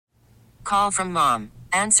Call from mom.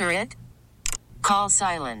 Answer it. Call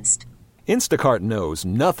silenced. Instacart knows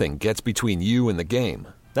nothing gets between you and the game.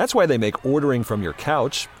 That's why they make ordering from your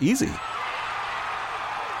couch easy.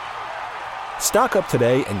 Stock up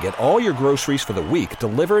today and get all your groceries for the week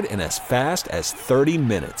delivered in as fast as 30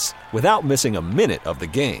 minutes without missing a minute of the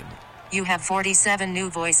game. You have 47 new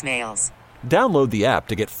voicemails. Download the app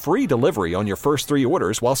to get free delivery on your first 3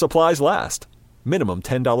 orders while supplies last. Minimum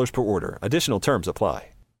 $10 per order. Additional terms apply.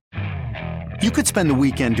 You could spend the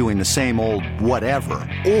weekend doing the same old whatever,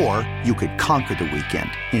 or you could conquer the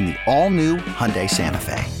weekend in the all-new Hyundai Santa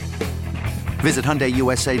Fe. Visit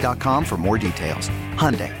HyundaiUSA.com for more details.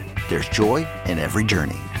 Hyundai, there's joy in every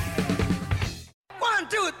journey. 1,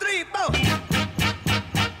 2, 3, 4.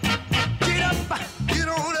 Get up, get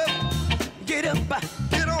on up, get up,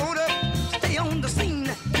 get on up. Stay on the scene,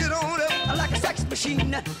 get on up like a sex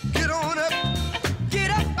machine. Get on up,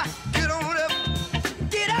 get up, get on up,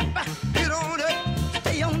 get up, get on up.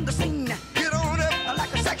 Stay on the scene, get on up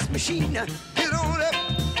like a sex machine. Get on up.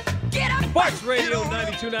 Sports Radio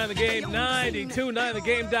 92.9 The Game,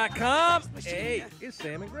 92.9thegame.com. Hey, it's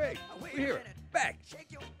Sam and Greg. We're here, back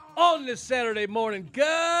on this Saturday morning.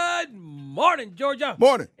 Good morning, Georgia.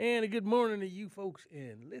 Morning. And a good morning to you folks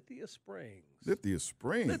in Lithia Springs. Lithia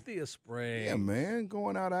Springs. Lithia Springs. Yeah, man,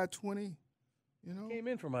 going out I-20, you know. Came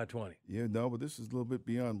in from I-20. Yeah, no, but this is a little bit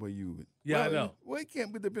beyond where you would. Yeah, well, I know. Well, it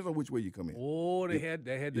can't, but it depends on which way you come in. Oh, they had.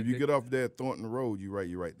 If you get off there at Thornton Road, you're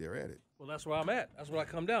right there at it. Well, that's where I'm at. That's where I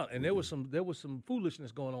come down. And there was some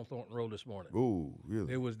foolishness going on Thornton Road this morning. Oh,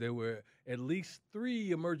 really? There were at least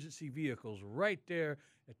 3 emergency vehicles right there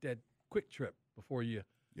at that Quick Trip before you.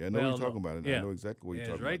 Yeah, I know what you're talking about. I know exactly what you're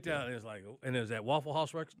talking right about. Right down. It's like, and there's that Waffle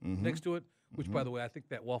House next to it. Which, by the way, I think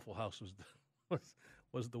that Waffle House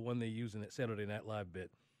was the one they used in that Saturday Night Live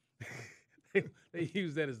bit. They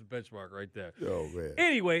used that as the benchmark right there. Oh man.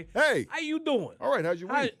 Anyway, hey, how you doing? All right, how's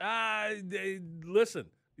your week? Listen,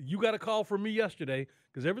 you got a call from me yesterday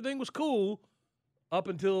because everything was cool up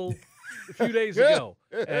until a few days ago,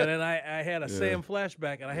 and then I had a Sam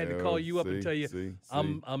flashback, and I had to call you up and tell you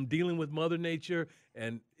I'm dealing with Mother Nature,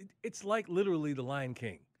 and it's like literally the Lion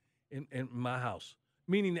King in my house,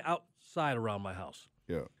 meaning the outside around my house.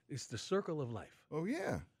 Yeah, it's the circle of life. Oh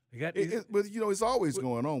yeah. But it's always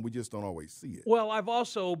going on. We just don't always see it. Well, I've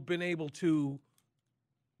also been able to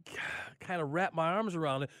kind of wrap my arms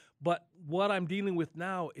around it. But what I'm dealing with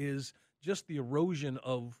now is just the erosion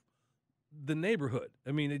of the neighborhood.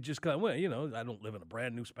 I mean, it just kind of, I don't live in a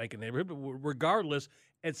brand new spanking neighborhood, but regardless,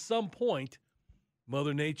 at some point,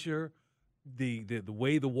 Mother Nature, the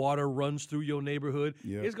way the water runs through your neighborhood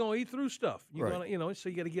is going to eat through stuff. So you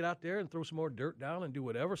got to get out there and throw some more dirt down and do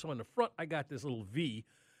whatever. So in the front, I got this little V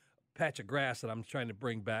patch of grass that I'm trying to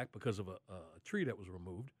bring back because of a tree that was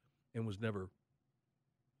removed and was never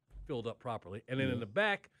filled up properly. And then in the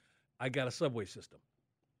back, I got a subway system.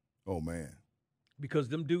 Oh, man. Because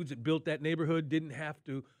them dudes that built that neighborhood didn't have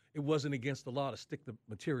to, it wasn't against the law to stick the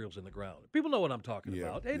materials in the ground. People know what I'm talking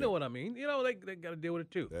about. They know what I mean. They got to deal with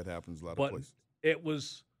it too. That happens a lot of places. It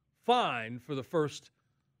was fine for the first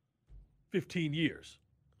 15 years.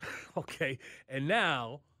 Okay. And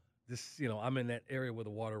now, I'm in that area where the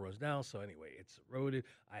water runs down. So anyway, it's eroded.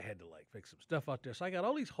 I had to fix some stuff out there. So I got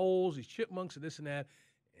all these holes, these chipmunks and this and that.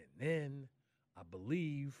 And then I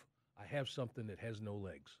believe I have something that has no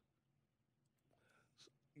legs.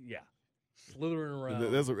 Slithering around.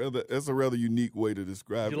 That's a rather unique way to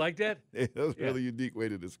describe it. You like that? That's a really unique way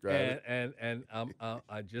to describe it. And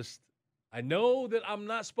I know that I'm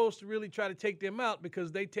not supposed to really try to take them out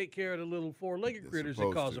because they take care of the little 4-legged critters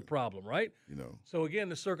that cause a problem, right? So again,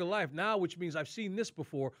 the circle of life now, which means I've seen this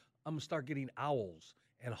before. I'm gonna start getting owls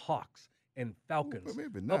and hawks and falcons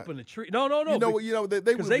up in the tree. No.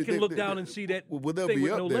 Because they can look down and see that thing with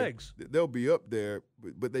no legs. They'll be up there,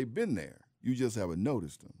 but they've been there. You just haven't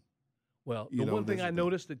noticed them. Well, the one thing I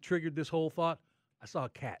noticed that triggered this whole thought, I saw a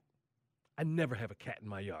cat. I never have a cat in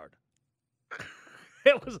my yard.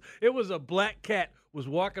 It was a black cat was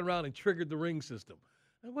walking around and triggered the ring system.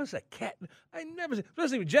 What's that cat? I never seen,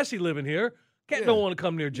 especially with Jesse living here. Cat don't want to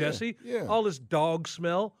come near Jesse. Yeah. All this dog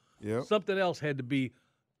smell. Yeah. Something else had to be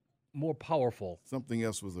more powerful. Something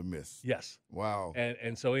else was amiss. Yes. Wow.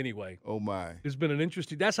 And so anyway. Oh my. It's been an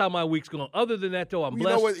interesting. That's how my week's going. Other than that, though, I'm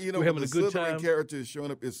blessed. We're having a good time. The character is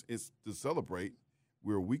showing up. It's to celebrate.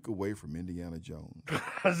 We're a week away from Indiana Jones.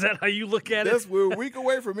 Is that how you look at it? We're a week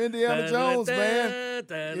away from Indiana Jones, man.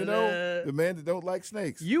 The man that don't like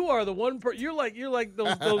snakes. You are the one. You're like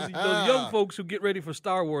those young folks who get ready for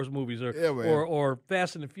Star Wars movies or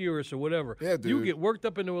Fast and the Furious or whatever. Yeah, dude. You get worked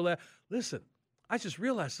up into a Listen, I just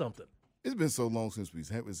realized something. It's been so long since we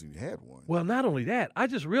had one. Well, not only that, I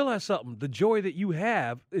just realized something. The joy that you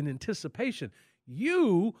have in anticipation.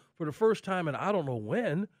 You, for the first time in I don't know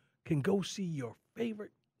when, can go see your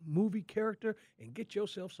favorite movie character and get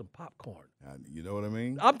yourself some popcorn. You know what I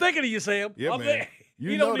mean? I'm thinking of you, Sam. Yeah, man.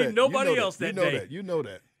 You don't need nobody else that day. You know that. You know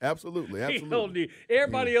that. Absolutely. You don't need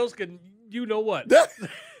everybody else can. You know what?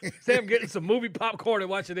 Sam getting some movie popcorn and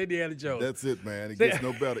watching Indiana Jones. That's it, man. It gets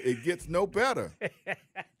no better. It gets no better.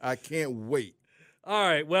 I can't wait. All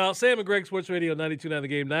right. Well, Sam and Greg, Sports Radio, 92.9 The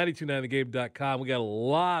Game, 92.9thegame.com. We got a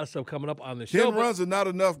lot of stuff coming up on the show. 10 runs are not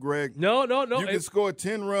enough, Greg. No. You can score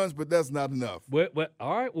 10 runs, but that's not enough. But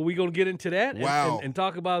all right. Well, we're going to get into that Wow. and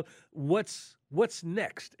talk about what's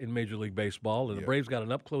next in Major League Baseball. And the Braves got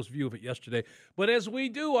an up-close view of it yesterday. But as we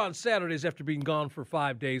do on Saturdays after being gone for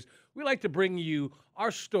 5 days, we like to bring you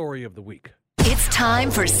our story of the week. It's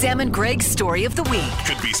time for Sam and Greg's Story of the Week.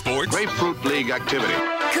 Could be sports. Grapefruit League activity.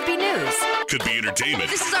 Could be news. Could be entertainment.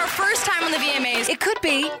 This is our first time on the VMAs. It could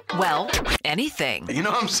be, well, anything. You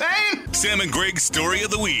know what I'm saying? Sam and Greg's Story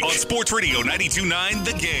of the Week on Sports Radio 92.9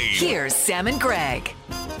 The Game. Here's Sam and Greg.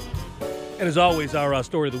 And as always, our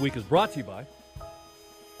story of the week is brought to you by.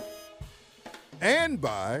 And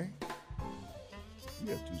by.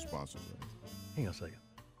 You have two sponsors, right? Hang on a second.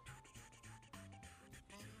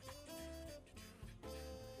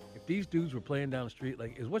 If these dudes were playing down the street,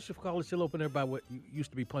 like, is what's your college still open there by what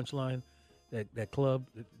used to be Punchline? That club?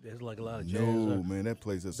 There's like a lot of jazz. No, man, that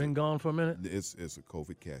place has been gone for a minute? It's a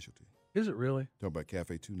COVID casualty. Is it really? Talking about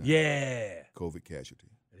Cafe 2 Yeah. COVID casualty.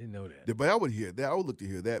 I didn't know that. But I would hear that. I would look to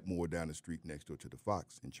hear that more down the street next door to the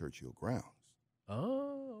Fox in Churchill Grounds.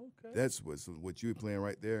 Oh, okay. That's what you were playing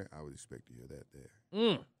right there. I would expect to hear that there.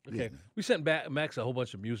 Okay. Yeah. We sent Max a whole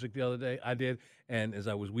bunch of music the other day. I did. And as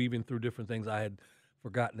I was weaving through different things, I had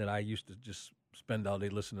forgotten that I used to just spend all day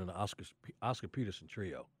listening to Oscar Peterson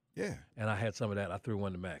Trio. Yeah. And I had some of that. I threw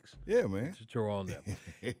one to Max. Yeah, man. To throw on them.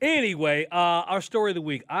 Anyway, our story of the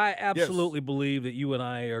week. I absolutely believe that you and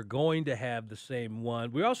I are going to have the same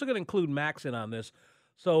one. We're also going to include Max in on this.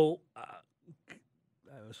 So,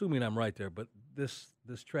 assuming I'm right there, but this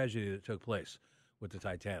tragedy that took place with the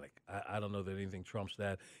Titanic, I don't know that anything trumps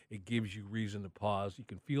that. It gives you reason to pause. You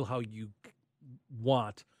can feel how you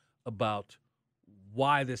want about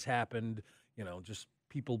why this happened, just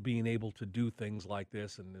people being able to do things like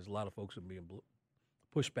this, and there's a lot of folks that are being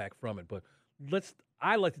pushed back from it. But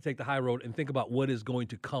I like to take the high road and think about what is going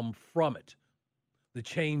to come from it, the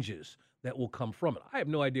changes that will come from it. I have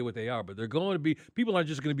no idea what they are, but they're going to be, people aren't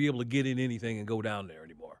just going to be able to get in anything and go down there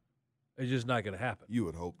anymore. It's just not going to happen. You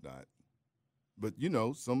would hope not. But,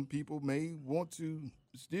 some people may want to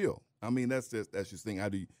still. I mean, that's just thing. How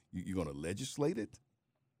do you going to legislate it?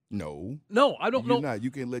 No, I don't know. You're not.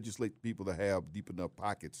 You can't legislate people to have deep enough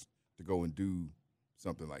pockets to go and do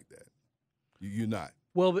something like that. You're not.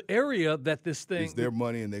 Well, the area that this thing... It's their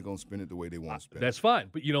money, and they're going to spend it the way they want to spend it. That's fine.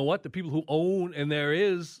 But you know what? The people who own, and there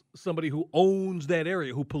is somebody who owns that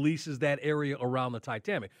area, who polices that area around the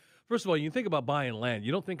Titanic. First of all, you think about buying land.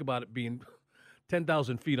 You don't think about it being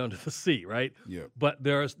 10,000 feet under the sea, right? Yeah. But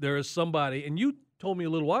there is somebody, and you told me a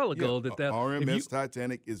little while ago that RMS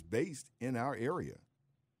Titanic is based in our area.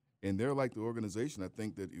 And they're like the organization. I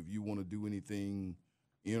think that if you want to do anything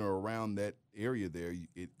in or around that area there,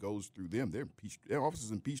 it goes through them. Their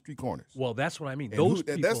offices in Peachtree Corners. Well, that's what I mean.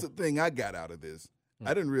 And that's the thing I got out of this.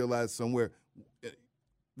 I didn't realize somewhere.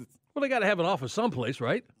 Well, they got to have an office someplace,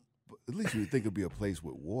 right? But at least you would think it'd be a place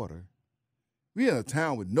with water. We're in a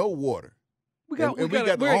town with no water.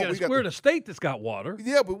 We're in a state that's got water.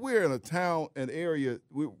 Yeah, but we're in a town, an area.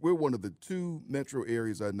 We're one of the two metro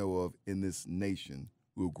areas I know of in this nation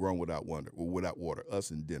who have grown without water.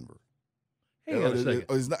 Us in Denver. Hang on a second.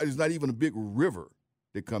 It's not even a big river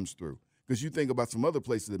that comes through. Because you think about some other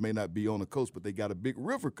places that may not be on the coast, but they got a big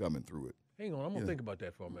river coming through it. Hang on, I'm going to think about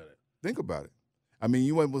that for a minute. Think about it. I mean,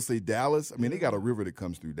 you want to say Dallas? I mean, they got a river that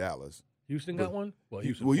comes through Dallas. Houston got one? Well,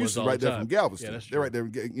 Houston's right there from Galveston. Yeah, that's they're right there.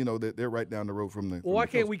 They're right down the road from the. Well, why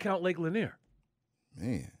can't we count Lake Lanier?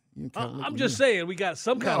 Man, I'm just saying we got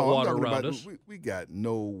some kind of water around us. We got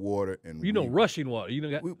no water and rushing water.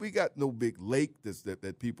 We got no big lake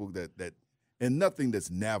that people that and nothing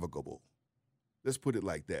that's navigable. Let's put it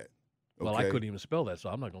like that. Okay? Well, I couldn't even spell that, so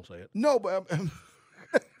I'm not going to say it. No, but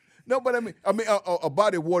I mean a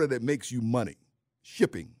body of water that makes you money,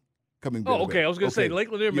 shipping. Coming oh, okay. I was going to say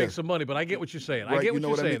Lake Lanier makes some money, but I get what you're saying. Right. I get what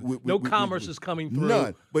you're saying. No commerce is coming through.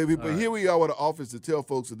 None. But here we are with an office to tell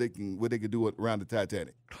folks that what they can do around the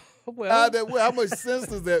Titanic. Well, how much sense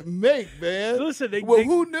does that make, man? Listen,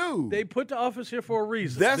 who knew? They put the office here for a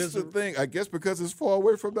reason. That's the thing. I guess because it's far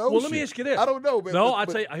away from the ocean. Well, let me ask you this. I don't know, man. No, I'll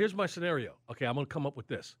tell you. Here's my scenario. Okay, I'm going to come up with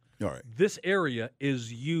this. All right. This area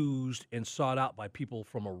is used and sought out by people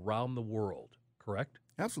from around the world, correct?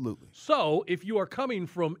 Absolutely. So if you are coming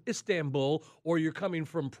from Istanbul or you're coming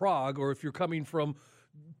from Prague or if you're coming from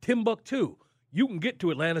Timbuktu, you can get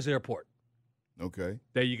to Atlanta's airport. Okay.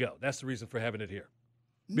 There you go. That's the reason for having it here.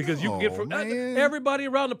 Because you can get from everybody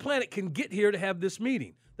around the planet can get here to have this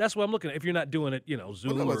meeting. That's what I'm looking at. If you're not doing it,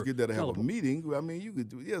 Zoom. Well, let's get there to have a meeting. I mean, you could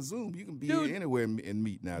do Zoom. You can be anywhere and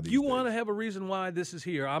meet now. You want to have a reason why this is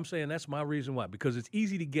here? I'm saying that's my reason why, because it's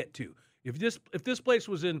easy to get to. If this place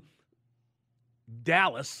was in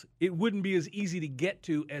Dallas, it wouldn't be as easy to get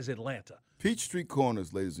to as Atlanta. Peachtree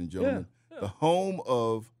Corners, ladies and gentlemen, the home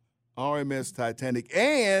of RMS Titanic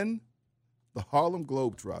and the Harlem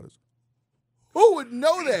Globetrotters. Who would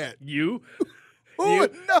know that? You. Who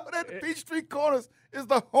would know that the Peachtree Corners is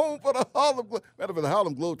the home for the Harlem Globetrotters? Matter of fact, the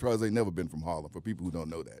Harlem Globetrotters ain't never been from Harlem, for people who don't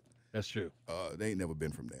know that. That's true. They ain't never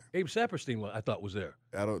been from there. Abe Saperstein, I thought, was there.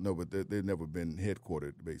 I don't know, but they've never been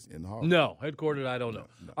headquartered based in Harlem. No, headquartered, I don't know.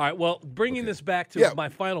 No. All right, well, bringing this back to my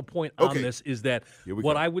final point on this is that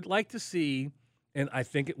what I would like to see, and I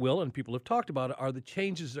think it will, and people have talked about it, are the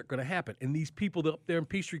changes that are going to happen. And these people up there in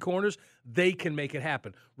Peachtree Corners, they can make it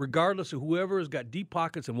happen. Regardless of whoever has got deep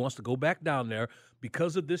pockets and wants to go back down there,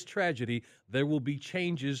 because of this tragedy, there will be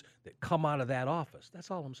changes that come out of that office. That's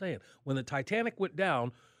all I'm saying. When the Titanic went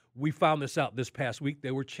down, we found this out this past week.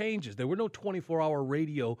 There were changes. There were no 24-hour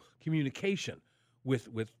radio communication with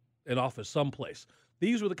an office someplace.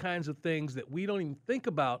 These were the kinds of things that we don't even think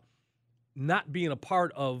about not being a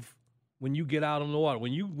part of when you get out on the water.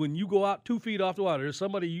 When you go out 2 feet off the water, there's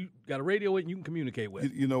somebody you got a radio with and you can communicate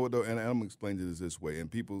with. You know what, though, and I'm going to explain it this way.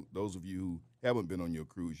 And people, those of you who haven't been on your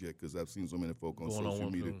cruise yet, because I've seen so many folk on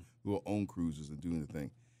social media who are on cruises and doing the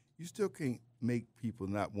thing, you still can't make people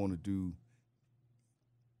not want to do.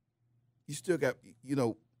 You still got,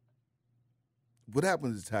 what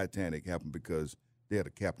happened to the Titanic happened because they had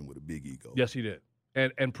a captain with a big ego. Yes, he did.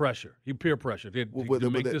 And pressure. He peer pressure. To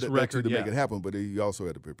make this record. To make it happen, but he also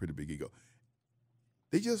had a pretty big ego.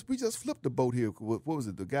 We just flipped the boat here. What was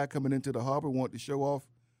it? The guy coming into the harbor wanted to show off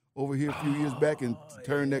over here a few years back and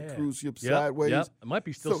turn that cruise ship sideways. Yep. It might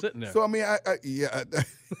be still sitting there. So, I mean,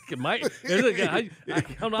 it might. I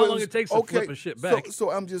don't know how long it takes to flip a ship back.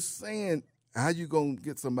 So I'm just saying, how you going to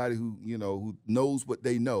get somebody who knows what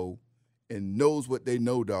they know and knows what they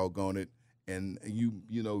know, doggone it, and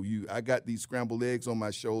I got these scrambled eggs on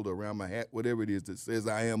my shoulder, around my hat, whatever it is that says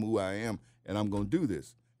I am who I am, and I'm going to do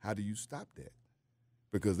this. How do you stop that?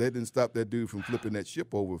 Because they didn't stop that dude from flipping that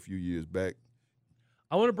ship over a few years back.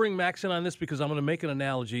 I want to bring Max in on this because I'm going to make an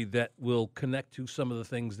analogy that will connect to some of the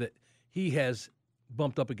things that he has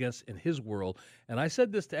bumped up against in his world. And I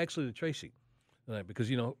said this to Tracy,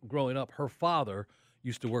 because, growing up, her father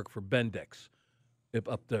used to work for Bendix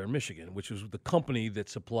up there in Michigan, which was the company that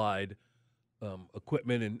supplied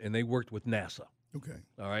equipment, and they worked with NASA. Okay.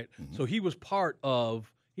 All right? Mm-hmm. So he was part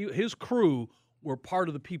of his crew were part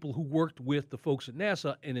of the people who worked with the folks at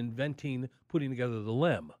NASA in putting together the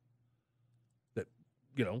LEM that,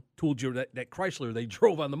 told you that Chrysler they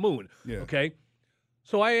drove on the moon. Yeah. Okay?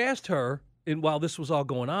 So I asked her, and while this was all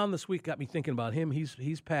going on this week, got me thinking about him.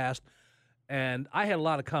 He's passed. And I had a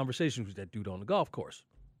lot of conversations with that dude on the golf course.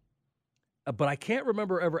 But I can't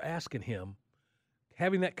remember ever asking him,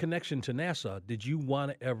 having that connection to NASA, did you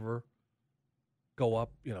want to ever go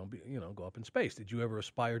up, go up in space? Did you ever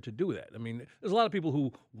aspire to do that? I mean, there's a lot of people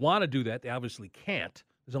who want to do that. They obviously can't.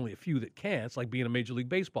 There's only a few that can. It's like being a Major League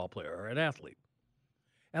Baseball player or an athlete.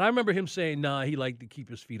 And I remember him saying, he liked to keep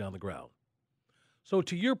his feet on the ground. So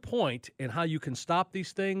to your point and how you can stop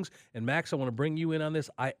these things, and Max, I want to bring you in on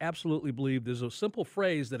this, I absolutely believe there's a simple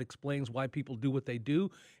phrase that explains why people do what they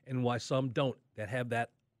do and why some don't that have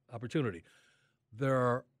that opportunity. There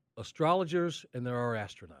are astrologers and there are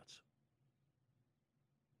astronauts.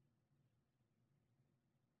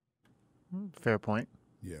 Fair point.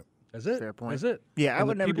 Yeah. That's it. Fair point. That's it. Yeah, I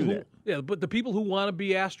would never do that. Yeah, but the people who want to be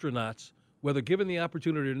astronauts, whether given the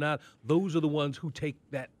opportunity or not, those are the ones who take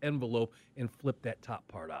that envelope and flip that top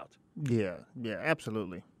part out. Yeah,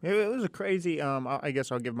 absolutely. It was a crazy, I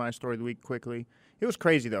guess I'll give my story of the week quickly. It was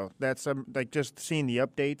crazy, though. That's just seeing the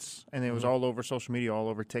updates, and it was all over social media, all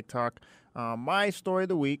over TikTok. My story of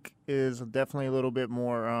the week is definitely a little bit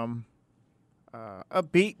more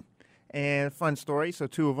upbeat and fun story. So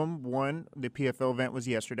 2 of them. One, the PFL event was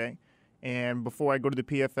yesterday. And before I go to the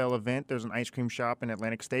PFL event, there's an ice cream shop in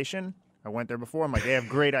Atlantic Station. I went there before. I'm like, they have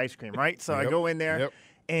great ice cream, right? So I go in there,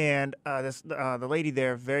 And the lady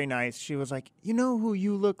there, very nice, she was like, you know who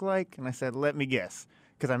you look like? And I said, let me guess.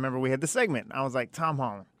 Because I remember we had the segment. I was like, Tom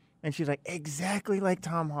Holland. And she's like, exactly like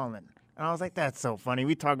Tom Holland. And I was like, that's so funny.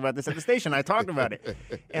 We talked about this at the station. I talked about it.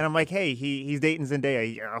 And I'm like, hey, he's dating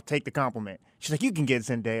Zendaya. Yeah, I'll take the compliment. She's like, you can get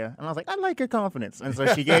Zendaya. And I was like, I like your confidence. And so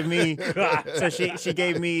she gave me she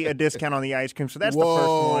gave me a discount on the ice cream. So that's the first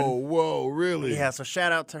one. Whoa, really? Yeah, so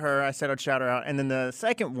shout out to her. I said I'd shout her out. And then the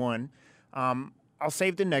second one, I'll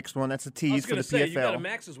save the next one. That's a tease for the PFL. You got a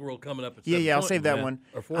Max's World coming up at 7:20. Yeah, I'll save that one.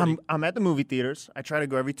 Or 40. I'm at the movie theaters. I try to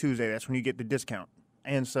go every Tuesday. That's when you get the discount.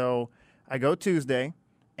 And so I go Tuesday,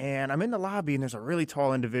 and I'm in the lobby, and there's a really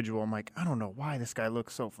tall individual. I'm like, I don't know why this guy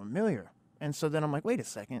looks so familiar. And so then I'm like, wait a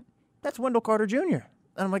second. That's Wendell Carter Jr. And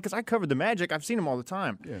I'm like, because I covered the Magic. I've seen him all the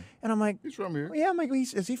time. Yeah. And I'm like, he's from here. Yeah, I'm like,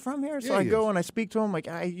 is he from here? So I go and I speak to him. Like,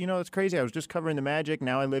 it's crazy. I was just covering the Magic.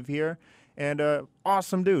 Now I live here. And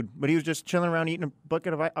awesome dude. But he was just chilling around eating a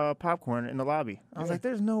bucket of popcorn in the lobby. I was like,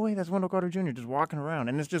 there's no way that's Wendell Carter Jr. just walking around.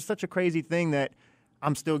 And it's just such a crazy thing that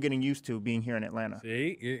I'm still getting used to being here in Atlanta.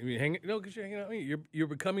 See, because you're hanging out with me. You're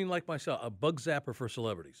becoming like myself, a bug zapper for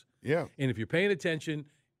celebrities. Yeah. And if you're paying attention,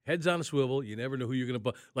 heads on a swivel, you never know who you're going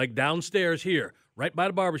to like downstairs here, right by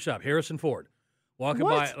the barbershop, Harrison Ford, walking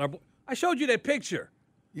by. I showed you that picture.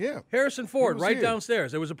 Yeah. Harrison Ford, right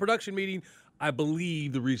downstairs. There was a production meeting. I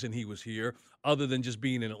believe the reason he was here, other than just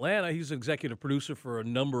being in Atlanta, he's an executive producer for a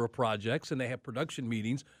number of projects, and they have production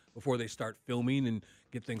meetings before they start filming and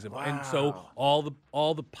get things in. Wow. And so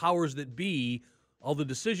all the powers that be, all the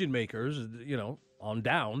decision makers, on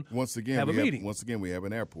down, once again have a meeting. Once again, we have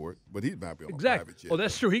an airport, but he might be on a private jet. Oh,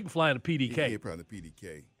 that's true. He can fly in a PDK. He probably a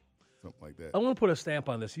PDK, something like that. I want to put a stamp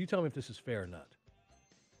on this. You tell me if this is fair or not.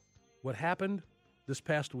 What happened this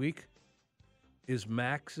past week is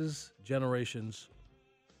Max's generation's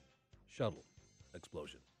shuttle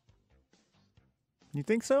explosion. You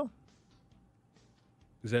think so?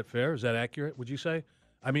 Is that fair? Is that accurate, would you say?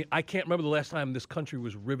 I mean, I can't remember the last time this country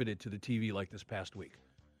was riveted to the TV like this past week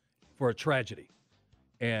for a tragedy.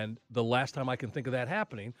 And the last time I can think of that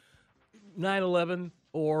happening, 9/11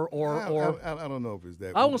 or I don't know if it's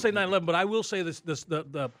that. I won't say 9/11, but I will say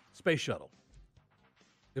the space shuttle.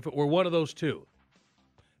 If it were one of those two.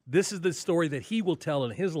 This is the story that he will tell in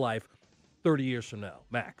his life 30 years from now,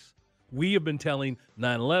 Max. We have been telling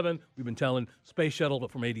 9/11. We've been telling Space Shuttle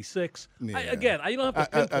from '86. Yeah. You don't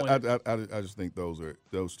have to pinpoint. I just think those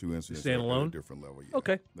two incidents stand alone. At a different level. Yeah.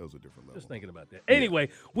 Okay, those are different levels. Just thinking about that. Anyway,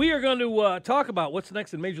 we are going to talk about what's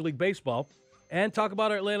next in Major League Baseball and talk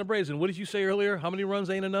about our Atlanta Braves. And what did you say earlier? How many runs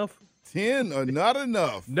ain't enough? 10 are not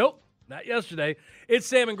enough. Nope. Not yesterday. It's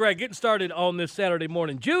Sam and Greg getting started on this Saturday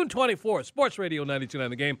morning, June 24th. Sports Radio 92.9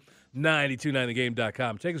 The Game,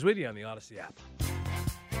 929thegame.com. Take us with you on the Odyssey app.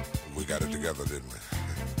 We got it together, didn't we?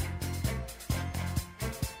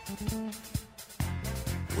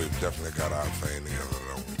 We've definitely got our thing together,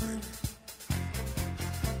 don't we, baby?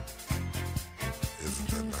 Isn't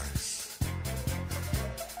that nice?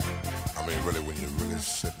 I mean, really, when you really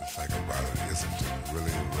sit and think about it, isn't it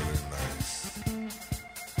really, really nice?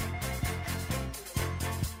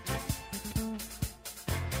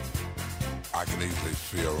 I can easily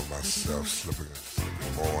feel myself slipping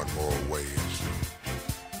more and more away into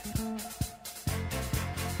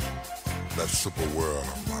that super world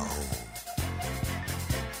of my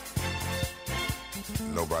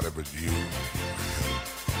own. Nobody but you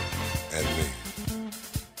and me.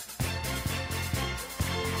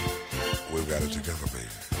 We've got it together, baby.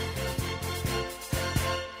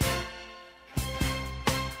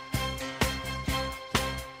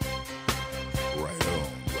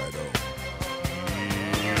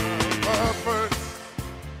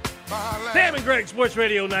 Sam and Greg, Sports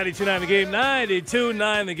Radio 92.9 The Game,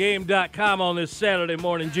 929thegame.com on this Saturday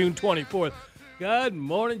morning, June 24th. Good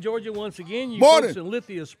morning, Georgia, once again. You folks in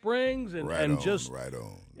Lithia Springs. Right on.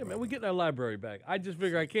 Yeah, man, we're getting our library back. I just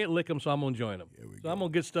figure I can't lick them, so I'm going to join them. So I'm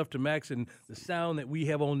going to get stuff to Max, and the sound that we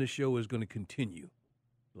have on this show is going to continue.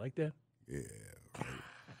 You like that? Yeah.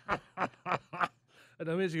 And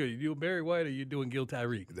I'm asking you doing Barry White or you doing Gil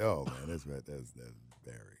Tyree? No, man, that's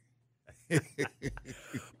Barry.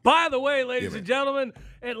 By the way, ladies and gentlemen,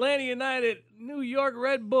 Atlanta United, New York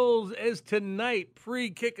Red Bulls is tonight.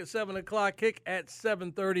 Pre-kick at 7 o'clock, kick at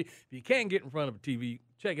 7:30. If you can't get in front of a TV,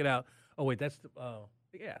 check it out. Oh, wait, that's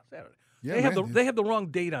Saturday. Yeah, they have the wrong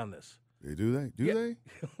date on this. They do they? Do they?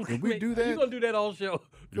 Can we do that? You're going to do that all show.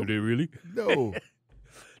 Do they really? No.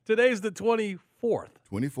 Today's the 24th.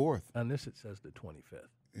 24th. On this, it says the 25th.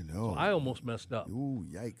 You know. So I almost messed up. Ooh,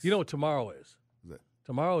 yikes. You know what tomorrow is? What's that?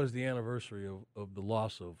 Tomorrow is the anniversary of the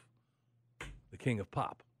loss of the King of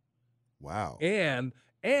Pop. Wow. And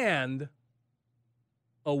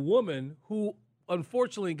a woman who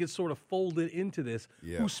unfortunately gets sort of folded into this,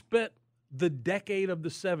 who spent the decade of the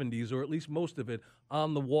 70s, or at least most of it,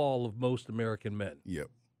 on the wall of most American men. Yep.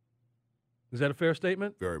 Is that a fair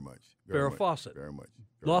statement? Very much. Farrah Fawcett. Very much.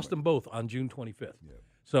 Lost them both on June 25th. Yep.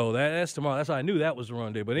 So that's tomorrow. That's how I knew that was the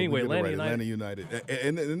wrong day. But anyway, Atlanta United.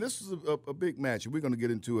 And this is a big match. We're going to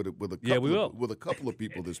get into it with a couple of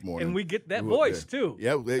people this morning. And we get that voice, too.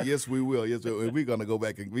 Yeah, yes, we will. Yes, we're going to go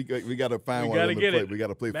back and we got to find one. We got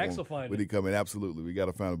to play Max for him. Will find when he come in. Absolutely. We got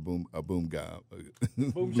to find a boom guy.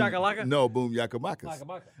 Boom shakalaka? No, boom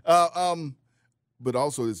yakamakas. But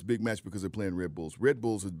also it's a big match because they're playing Red Bulls. Red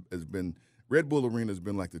Bull Arena has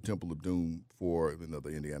been like the Temple of Doom for another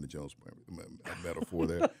Indiana Jones metaphor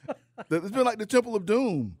there. It's been like the Temple of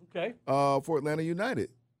Doom for Atlanta United.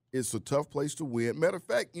 It's a tough place to win. Matter of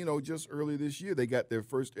fact, just earlier this year, they got their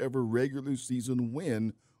first ever regular season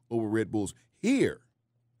win over Red Bulls here,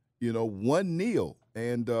 1-0.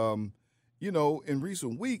 And, in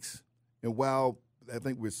recent weeks, and while I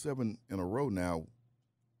think we're 7 in a row now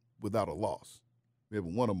without a loss, we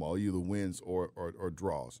haven't won them all, either wins or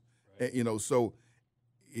draws. And, so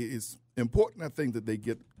it's important, I think, that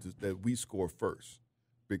that we score first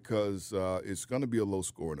because it's going to be a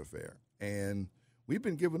low-scoring affair. And we've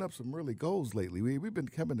been giving up some early goals lately. We've been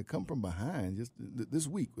having to come from behind. Just this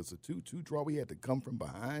week was a 2-2 draw. We had to come from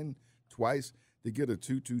behind twice to get a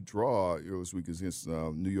 2-2 draw this week against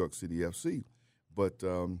New York City FC. But,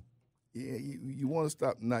 you want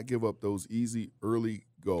to not give up those easy early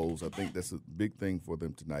goals. I think that's a big thing for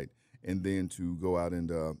them tonight. And then to go out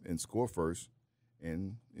and score first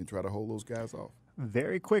and try to hold those guys off.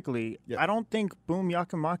 Very quickly, I don't think Boom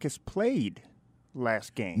Yakimakis played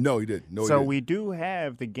last game. No, he didn't. So we do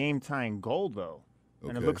have the game-tying goal, though. Okay.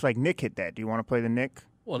 And it looks like Nick hit that. Do you want to play the Nick?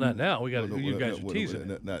 Well, not now. You guys are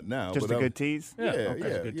teasing. Not now. Just a good tease? Yeah,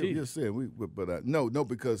 good tease. Just saying. No,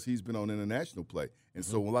 because he's been on international play. And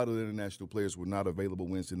so a lot of the international players were not available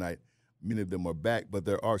Wednesday night. Many of them are back, but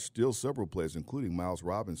there are still several players, including Miles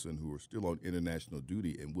Robinson, who are still on international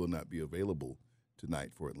duty and will not be available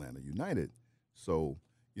tonight for Atlanta United. So,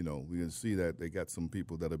 we're going to see that they got some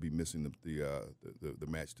people that'll be missing the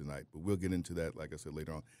match tonight. But we'll get into that, like I said,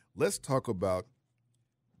 later on. Let's talk about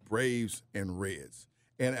Braves and Reds.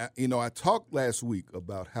 And, I talked last week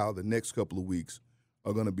about how the next couple of weeks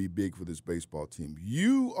are going to be big for this baseball team.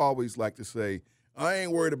 You always like to say, I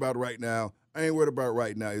ain't worried about right now.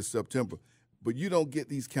 It's September. But you don't get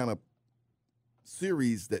these kind of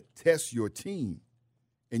series that test your team.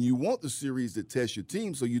 And you want the series that test your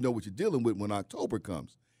team so you know what you're dealing with when October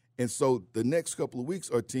comes. And so the next couple of weeks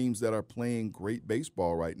are teams that are playing great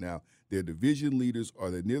baseball right now. They're division leaders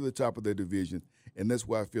or they're near the top of their division. And that's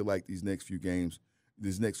why I feel like these next few games,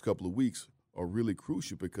 these next couple of weeks are really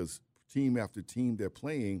crucial because team after team they're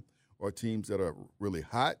playing are teams that are really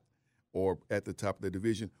hot or at the top of their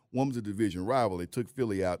division. One was a division rival. They took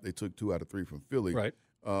Philly out. They took 2 out of 3 from Philly. Right.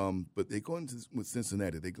 But they're going with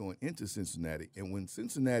Cincinnati. They're going into Cincinnati. And when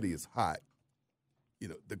Cincinnati is hot,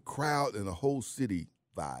 the crowd and the whole city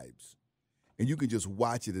vibes. And you can just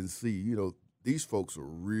watch it and see, these folks are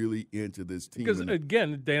really into this team. Because,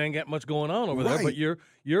 again, they ain't got much going on over there. But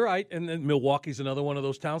you're right. And then Milwaukee's another one of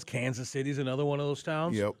those towns. Kansas City's another one of those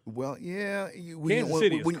towns. Yeah. Well, yeah. Kansas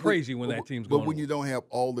City is crazy when that team's going on. But when you don't have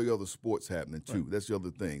all the other sports happening, too. Right. That's the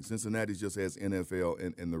other thing. Cincinnati just has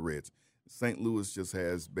NFL and the Reds. St. Louis just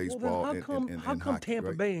has baseball and hockey. How come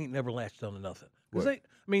Tampa Bay ain't never latched on to nothing? Because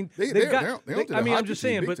I'm just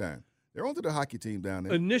saying, but time. They're onto the hockey team down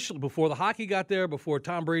there. Initially, before the hockey got there, before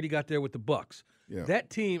Tom Brady got there with the Bucks, that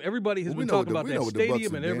team, everybody has been talking about that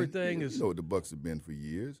stadium and everything. You know what the Bucks have been for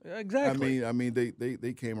years. Exactly. I mean,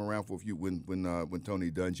 they came around for a few when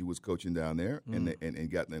Tony Dungy was coaching down there and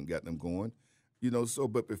got them going.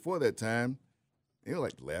 But before that time, they were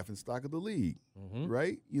like the laughing stock of the league,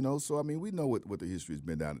 right? So I mean, we know what the history has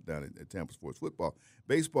been down at Tampa Sports Football.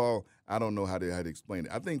 Baseball, I don't know how to explain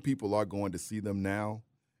it. I think people are going to see them now.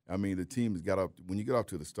 I mean, the team has got off when you get off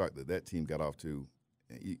to the start that team got off to.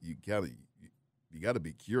 You got to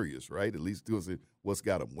be curious, right? At least to see what's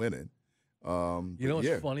got them winning.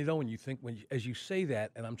 It's funny though as you say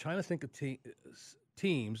that, and I'm trying to think of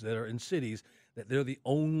teams that are in cities that they're the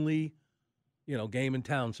only, game in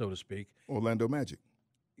town, so to speak. Orlando Magic.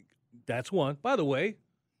 That's one. By the way,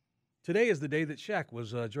 today is the day that Shaq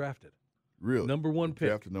was drafted. Really? Number 1 pick.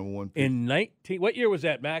 Drafted number 1 pick. In 19. What year was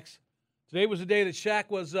that, Max? Today was the day that Shaq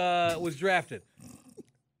was drafted.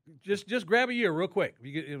 Just grab a year real quick. I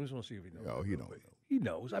just want to see if he knows. No, he don't know. He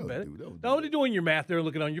knows, I bet. Don't be doing your math there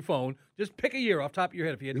looking on your phone. Just pick a year off the top of your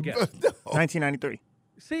head if you had to guess. 1993.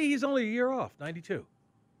 See, he's only a year off, 92.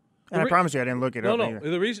 And I promise you, I didn't look it up. No.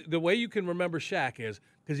 The way you can remember Shaq is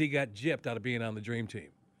because he got gypped out of being on the Dream Team.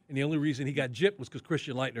 And the only reason he got gypped was because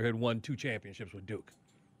Christian Laettner had won 2 championships with Duke.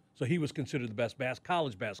 So he was considered the best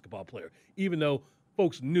college basketball player, even though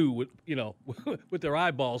folks knew, with their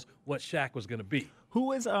eyeballs, what Shaq was going to be.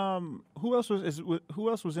 Who else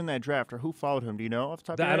was in that draft, or who followed him? Do you know off the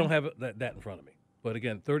top of your head? I don't have that in front of me. But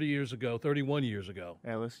again, 31 years ago.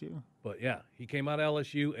 LSU. But yeah, he came out of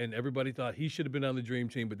LSU, and everybody thought he should have been on the Dream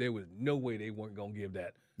Team, but there was no way they weren't going to give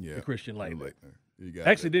that to Christian Laettner.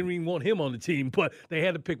 Actually, didn't even want him on the team, but they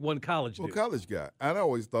had to pick one college dude. Well, college guy. I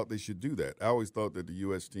always thought they should do that. I always thought that the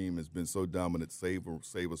U.S. team has been so dominant, save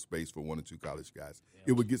a space for 1 or 2 college guys. Yeah.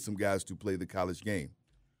 It would get some guys to play the college game,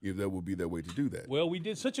 if that would be their way to do that. Well, we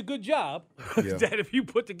did such a good job that if you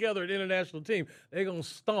put together an international team, they're going to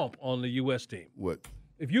stomp on the U.S. team. What?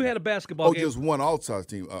 If you had a basketball game. Just one all-star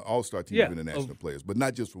team of international players, but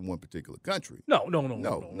not just from one particular country. No.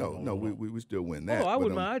 We still win that. Oh, I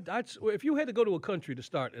wouldn't mind. If you had to go to a country to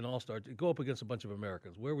start an all-star, to go up against a bunch of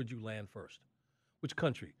Americans, where would you land first? Which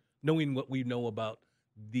country? Knowing what we know about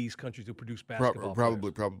these countries who produce basketball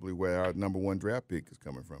players. Probably where our number 1 draft pick is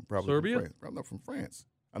coming from. Probably Serbia? From France. Probably from France.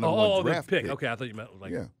 The pick. Okay, I thought you meant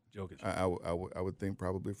Jokic. I would think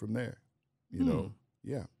probably from there. Yeah.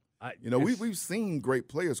 We've seen great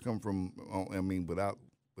players come from.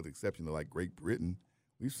 With exception of like Great Britain,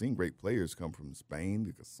 we've seen great players come from Spain,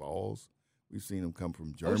 the Casals. We've seen them come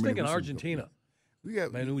from Germany. I was thinking Argentina. We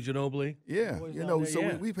got Manu Ginobili. Yeah,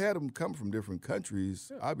 we've had them come from different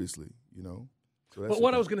countries, obviously. So but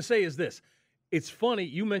what I was going to say is this: it's funny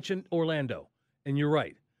you mentioned Orlando, and you're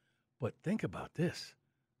right. But think about this: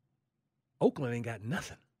 Oakland ain't got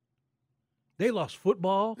nothing. They lost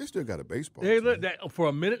football. They still got a baseball team. For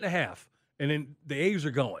a minute and a half, and then the A's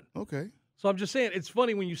are going. Okay. So I'm just saying, it's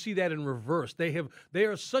funny when you see that in reverse. They have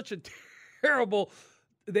had such a terrible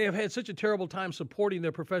time supporting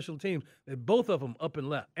their professional teams that both of them up and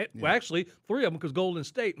left. Well, actually, 3 of them because Golden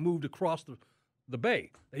State moved across the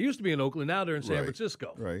bay. They used to be in Oakland. Now they're in San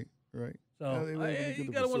Francisco. Right. So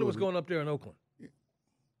you got to wonder what's going up there in Oakland.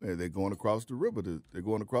 They're going across the river. They're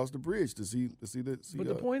going across the bridge to see that. But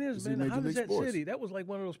the point is, man, how does that city? That was like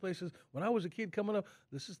one of those places when I was a kid coming up.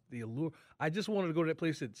 This is the allure. I just wanted to go to that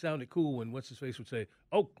place that sounded cool when what's his face would say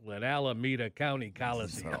Oakland Alameda County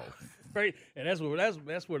Coliseum, right? And that's where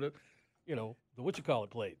the the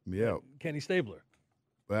played. Yeah, Kenny Stabler.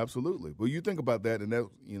 Absolutely. Well, you think about that, and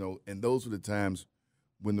and those were the times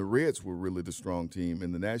when the Reds were really the strong team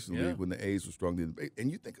in the National League, when the A's were strong.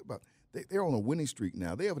 And you think about. They're on a winning streak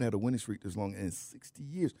now. They haven't had a winning streak this long in 60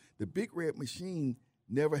 years. The Big Red Machine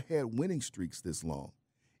never had winning streaks this long.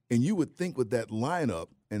 And you would think with that lineup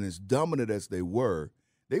and as dominant as they were,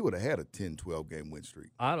 they would have had a 10, 12-game win streak.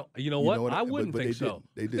 I wouldn't think so.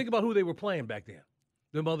 They didn't. Think about who they were playing back then.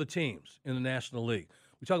 Them other teams in the National League.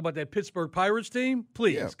 We talk about that Pittsburgh Pirates team?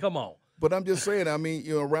 Please, come on. But I'm just saying,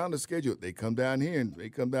 around the schedule, they come down here and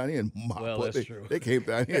mop. Well, that's true. They came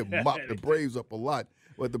down here and mopped the Braves up a lot.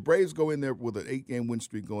 But the Braves go in there with an 8-game win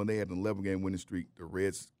streak going. They had an 11-game winning streak. The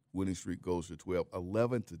Reds' winning streak goes to 12,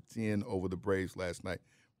 11-10 over the Braves last night.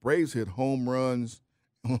 Braves hit home runs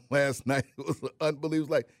last night. It was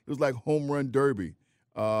unbelievable. It was like home run derby.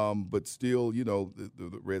 But still,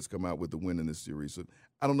 the Reds come out with the win in this series. So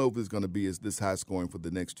I don't know if it's going to be this high scoring for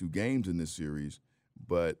the next 2 games in this series,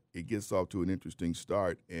 but it gets off to an interesting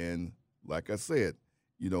start. And like I said,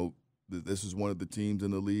 this is one of the teams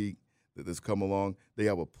in the league that has come along. They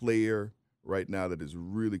have a player right now that is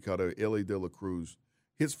really caught up. Ellie De La Cruz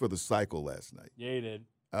hits for the cycle last night. Yeah, he did.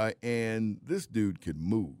 And this dude can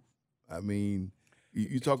move. I mean,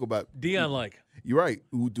 you talk about Dion You're right.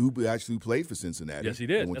 Who actually played for Cincinnati? Yes, he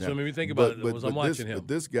did. That's what made me think about it. I'm watching him. But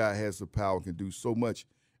this guy has the power, can do so much,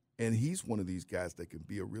 and he's one of these guys that can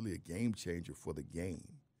be a game changer for the game.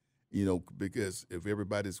 Because if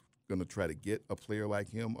everybody's going to try to get a player like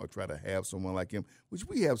him or try to have someone like him, which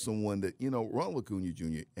we have someone that, Ronald Acuna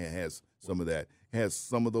Jr. has some of that, has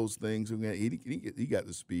some of those things. He got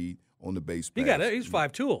the speed on the base pass. He's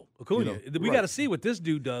 5'2", Acuna. We got to see what this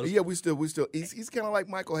dude does. Yeah, we still. He's kind of like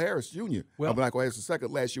Michael Harris Jr. Michael Harris II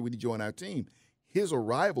last year when he joined our team. His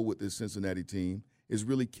arrival with this Cincinnati team is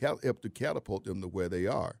really helped to catapult them to where they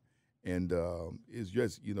are. And it's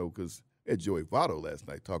just, because at Joey Votto last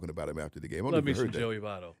night talking about him after the game. Love me some Joey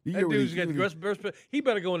Votto. That dude's got the he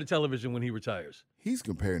better go into television when he retires. He's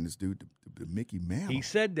comparing this dude to Mickey Mantle. He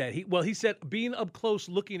said that. He said being up close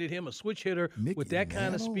looking at him, a switch hitter with that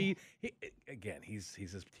kind of speed. He's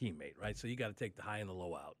his teammate, right? So you got to take the high and the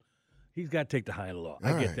low out. He's got to take the high and the low.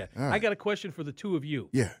 I get that. Right. I got a question for the two of you.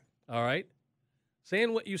 Yeah. All right?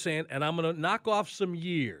 Saying what you're saying, and I'm going to knock off some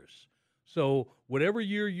years. So whatever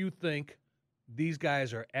year you think these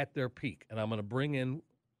guys are at their peak, and I'm going to bring in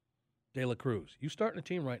De La Cruz. You starting a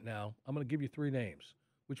team right now, I'm going to give you 3 names.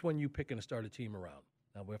 Which one you picking to start a team around?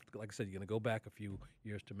 Now, we have to, like I said, you're going to go back a few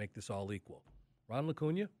years to make this all equal. Ronald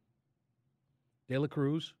Acuna, De La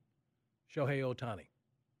Cruz, Shohei Ohtani.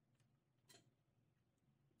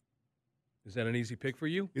 Is that an easy pick for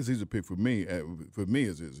you? It's an easy pick for me. For me,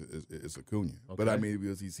 it's Acuna. Okay. But I mean,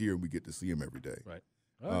 because he's here and we get to see him every day. Right.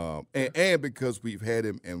 And because we've had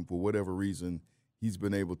him, and for whatever reason, he's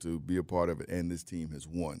been able to be a part of it, and this team has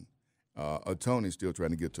won. Tony's still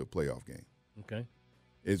trying to get to a playoff game. Okay.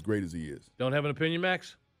 As great as he is. Don't have an opinion,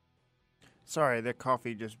 Max? Sorry, that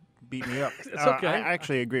coffee just beat me up. It's okay. I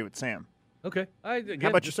actually agree with Sam. Okay. How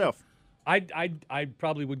about yourself? I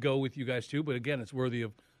probably would go with you guys too, but again, it's worthy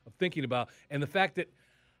of thinking about. And the fact that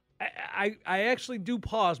I actually do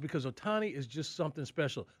pause because Ohtani is just something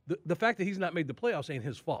special. The fact that he's not made the playoffs ain't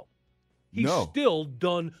his fault. He's still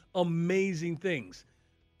done amazing things.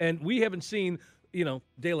 And we haven't seen,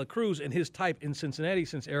 De La Cruz and his type in Cincinnati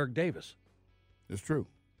since Eric Davis. It's true.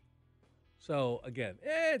 So, again,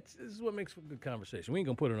 this is what makes for a good conversation. We ain't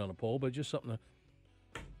going to put it on a poll, but just something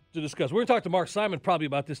to discuss. We're going to talk to Mark Simon probably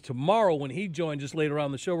about this tomorrow when he joins us later on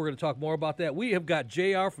in the show. We're going to talk more about that. We have got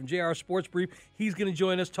JR from JR Sports Brief. He's going to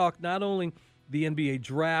join us, talk not only the NBA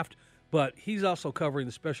draft, but he's also covering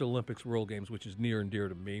the Special Olympics World Games, which is near and dear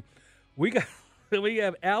to me. We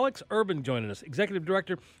have Alex Urban joining us, Executive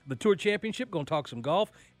Director of the Tour Championship, going to talk some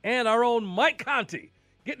golf, and our own Mike Conti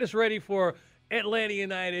getting us ready for Atlanta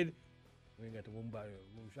United. We ain't got the boom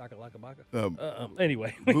shaka laka baka.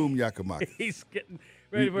 Anyway. Boom yakamaka. He's getting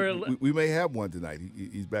ready for we may have one tonight.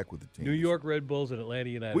 He's back with the team. New York Red Bulls and Atlanta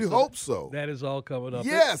United. We hope so. That is all coming up.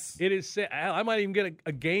 Yes. It is. I might even get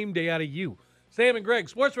a game day out of you. Sam and Greg,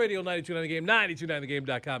 Sports Radio 92.9 The Game,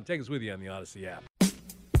 929thegame.com. Take us with you on the Odyssey app.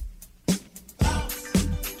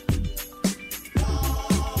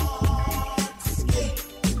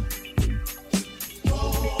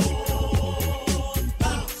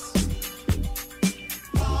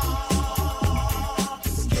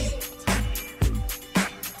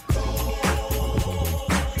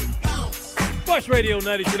 Sports Radio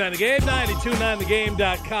 92.9 The Game,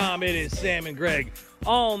 929thegame.com. It is Sam and Greg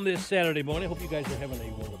on this Saturday morning. Hope you guys are having a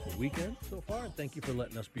wonderful weekend so far, and thank you for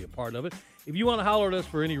letting us be a part of it. If you want to holler at us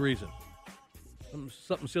for any reason,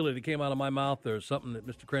 something silly that came out of my mouth or something that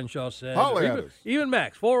Mr. Crenshaw said, holler at us. Even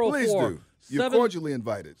Max, 404. Please do. You're cordially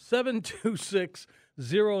invited. 726-0929.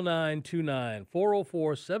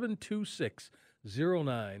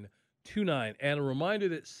 404-726-0929. And a reminder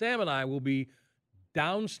that Sam and I will be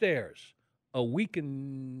downstairs a week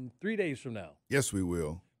and 3 days from now. Yes, we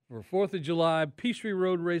will. For 4th of July, Peachtree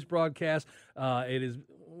Road Race broadcast. It is,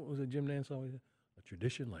 what was it Jim Nance always said? A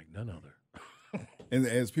tradition like none other. And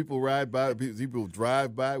as people ride by, people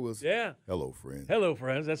drive by, we'll say, hello, friends. Hello,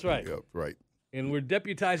 friends. That's right. Yep, right. And we're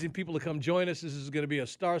deputizing people to come join us. This is going to be a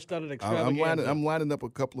star-studded extravaganza. I'm lining up a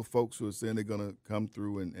couple of folks who are saying they're going to come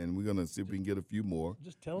through, and we're going to see if we can get a few more.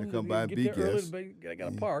 Just tell them to come by and be guests. I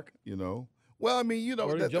got to park. Well, I mean,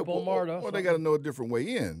 or jump on MARTA. Well, they got to know a different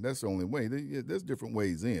way in. That's the only way. There's different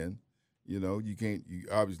ways in. You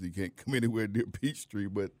obviously can't come anywhere near Peachtree,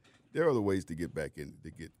 but there are other ways to get back in,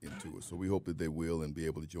 to get into it. So we hope that they will and be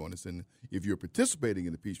able to join us. And if you're participating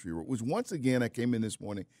in the Peachtree Road, which once again I came in this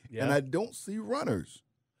morning and I don't see runners.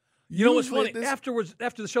 You know what's funny? After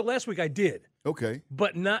the show last week, I did. Okay.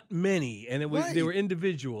 But not many, and they were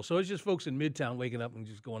individual. So it's just folks in Midtown waking up and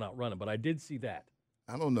just going out running. But I did see that.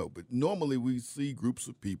 I don't know, but normally we see groups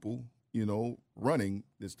of people, running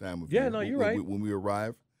this time of year. Yeah, no, you're right. When we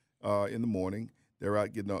arrive in the morning, they're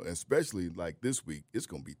out getting out, especially like this week. It's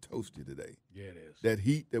going to be toasty today. Yeah, it is. That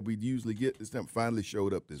heat that we usually get this time finally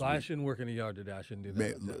showed up this week. I shouldn't work in the yard today. I shouldn't do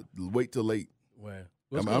that. Man, wait till late. Well,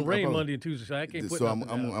 it's going to rain Monday and Tuesday, so I can't put So I'm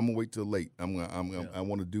going to wait till late. I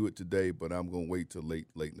want to do it today, but I'm going to wait till late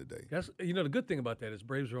in the day. That's the good thing about that is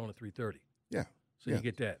Braves are on at 3:30. Yeah. So you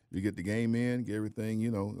get that. You get the game in, get everything,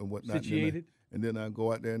 and whatnot. Situated. And then I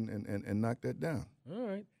go out there and knock that down. All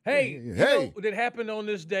right. Hey, you know what happened on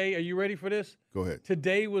this day? Are you ready for this? Go ahead.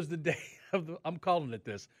 Today was the day of I'm calling it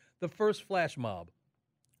this, the first flash mob.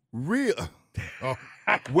 Real? Oh,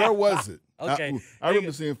 where was it? Okay. I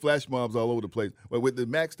remember seeing flash mobs all over the place. Well, with the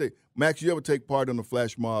Max, you ever take part in a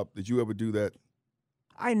flash mob? Did you ever do that?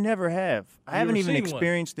 I never have. I haven't even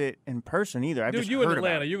experienced it in person either. I've just heard you in about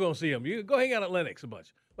Atlanta, it. you're going to see them. You go hang out at Lennox a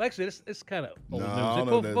bunch. Well, actually, it's kind of old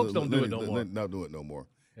news. Folks don't do it no more. Not do it no more.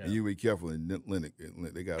 And you be careful in Linux.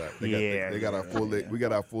 They got our full leg. We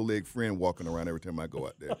got our full leg friend walking around every time I go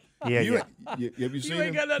out there. Have you seen him? You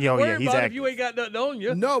ain't got nothing to worry about if you ain't got nothing on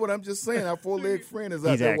you. No, but I'm just saying our full leg friend is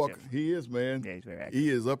out there walking. He is, man. Yeah, he's very active. He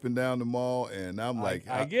is up and down the mall, and I'm like,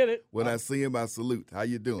 I get it. When I see him, I salute. How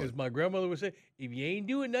you doing? As my grandmother would say, if you ain't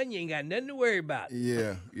doing nothing, you ain't got nothing to worry about.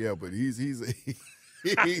 Yeah, but he's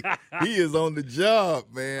he is on the job,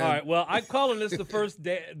 man. All right. Well, I'm calling this the first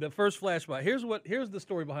flashback. Here's the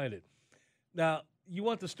story behind it. Now, you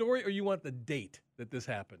want the story or you want the date that this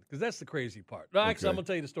happened? Because that's the crazy part. No, actually, I'm going to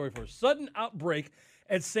tell you the story first. Sudden outbreak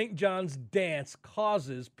at St. John's Dance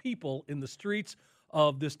causes people in the streets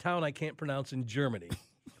of this town I can't pronounce in Germany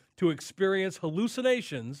to experience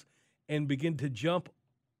hallucinations and begin to jump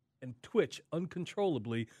and twitch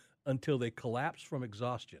uncontrollably until they collapse from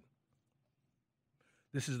exhaustion.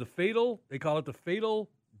 This is they call it the fatal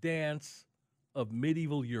dance of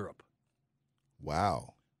medieval Europe.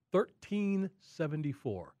 Wow.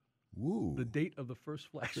 1374. Woo. The date of the first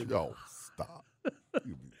flashback. No, stop.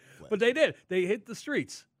 But they did. They hit the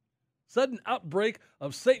streets. Sudden outbreak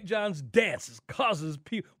of St. John's Dance causes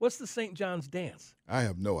people. What's the St. John's Dance? I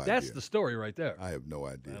have no idea. That's the story right there. I have no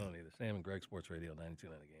idea. I don't either. Sam and Greg Sports Radio, 92.9 The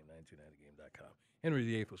Game, 92.9thegame.com. Henry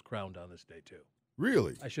VIII was crowned on this day, too.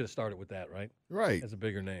 Really? I should have started with that, right? Right. That's a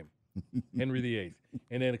bigger name. Henry VIII.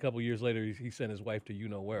 And then a couple years later, he sent his wife to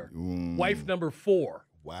you-know-where. Wife number 4.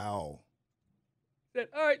 Wow. Said,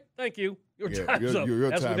 all right, thank you. Your time's up.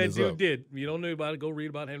 That's time what that is dude up. did. If you don't know about it, go read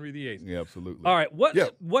about Henry VIII. Yeah, absolutely. All right,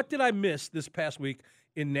 what did I miss this past week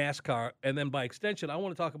in NASCAR? And then by extension, I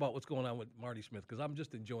want to talk about what's going on with Marty Smith because I'm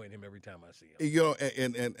just enjoying him every time I see him. You know,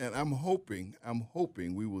 and I'm hoping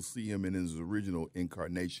we will see him in his original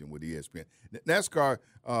incarnation with ESPN. NASCAR,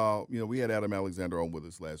 we had Adam Alexander on with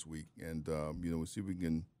us last week, and we'll see if we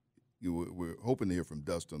can. We're hoping to hear from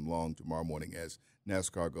Dustin Long tomorrow morning as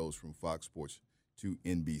NASCAR goes from Fox Sports to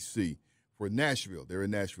NBC for Nashville. They're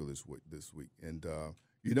in Nashville this week, and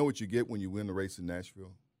you know what you get when you win the race in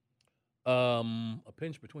Nashville? A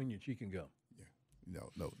pinch between your cheek and gum. Yeah,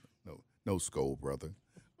 no skull, brother.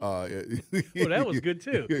 Well, that was good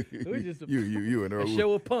too. It was just a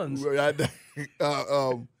show of puns.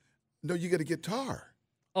 No, you get a guitar.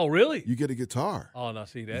 Oh, really? You get a guitar. Oh, now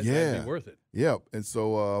see, that'd be worth it. Yeah, and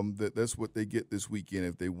so that's what they get this weekend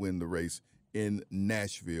if they win the race in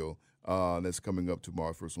Nashville. That's coming up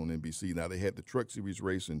tomorrow, first on NBC. Now, they had the Truck Series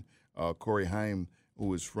race, and Corey Heim,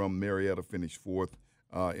 who is from Marietta, finished 4th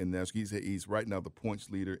in NASCAR. He's right now the points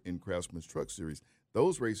leader in Craftsman's Truck Series.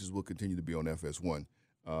 Those races will continue to be on FS1,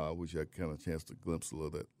 which I kind of chance to glimpse a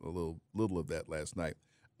little of that last night.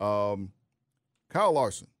 Kyle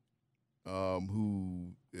Larson,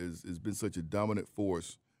 who has been such a dominant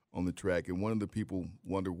force on the track, and one of the people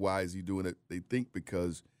wonder why is he doing it. They think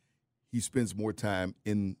because he spends more time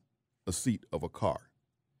in a seat of a car.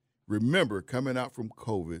 Remember, coming out from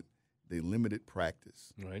COVID, they limited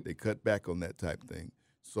practice. Right. They cut back on that type of thing.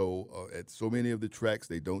 So at so many of the tracks,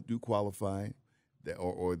 they don't do qualifying,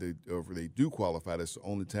 or if they do qualify, that's the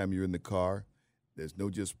only time you're in the car. There's no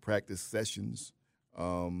just practice sessions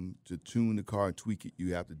to tune the car and tweak it.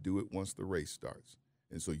 You have to do it once the race starts.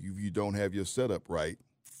 And so you don't have your setup right,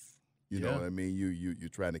 you know what I mean? You're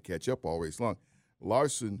trying to catch up all race long.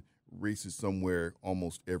 Larson races somewhere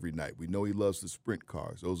almost every night. We know he loves the sprint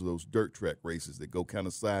cars. Those are those dirt track races that go kind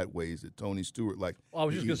of sideways that Tony Stewart like. Well, I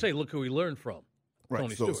was just going to say, look who he learned from. Right.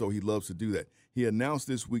 Tony Stewart. So he loves to do that. He announced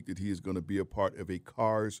this week that he is going to be a part of a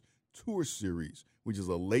Cars Tour Series, which is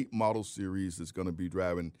a late model series that's going to be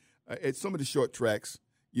driving at some of the short tracks,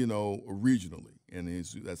 regionally. And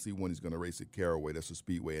I see one he's going to race at Caraway. That's a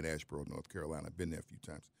speedway in Asheboro, North Carolina. I've been there a few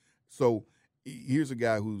times. So here's a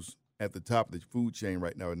guy who's at the top of the food chain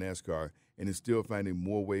right now in NASCAR and is still finding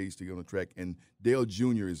more ways to get on the track. And Dale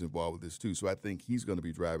Jr. is involved with this too. So I think he's going to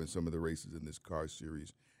be driving some of the races in this Cars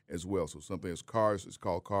series as well. So something as Cars, it's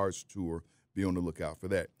called Cars Tour. Be on the lookout for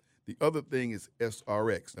that. The other thing is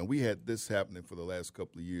SRX. Now, we had this happening for the last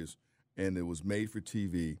couple of years, and it was made for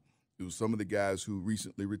TV. It was some of the guys who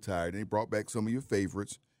recently retired, and they brought back some of your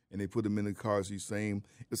favorites, and they put them in the cars the same.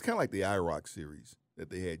 It's kind of like the IROC series that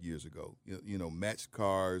they had years ago. Matched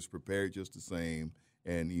cars, prepared just the same,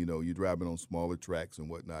 and, you're driving on smaller tracks and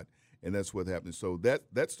whatnot, and that's what happens. So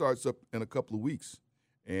that starts up in a couple of weeks.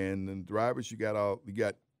 And the drivers, you got a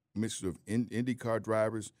mixture of IndyCar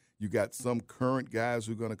drivers. You got some current guys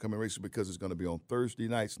who are going to come and race because it's going to be on Thursday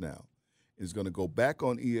nights now. It's going to go back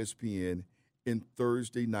on ESPN in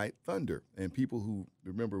Thursday Night Thunder. And people who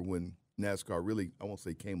remember when NASCAR really, I won't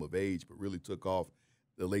say came of age, but really took off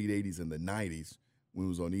the late 80s and the 90s when it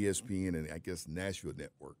was on ESPN and I guess Nashville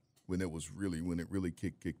Network when it really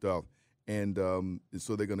kicked off. And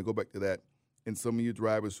so they're going to go back to that. And some of your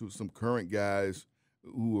drivers, some current guys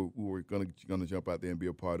who are going to jump out there and be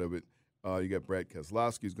a part of it. You got Brad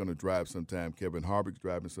Keselowski's going to drive sometime. Kevin Harvick's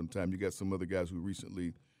driving sometime. You got some other guys who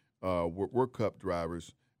recently were Cup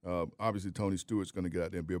drivers. Obviously, Tony Stewart's going to get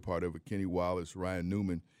out there and be a part of it. Kenny Wallace, Ryan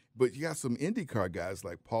Newman. But you got some IndyCar guys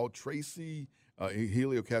like Paul Tracy,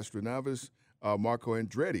 Helio Castroneves, Marco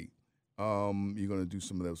Andretti. You're going to do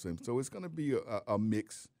some of those things. So it's going to be a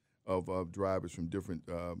mix of drivers from different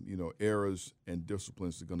eras and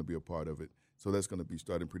disciplines that are going to be a part of it. So that's going to be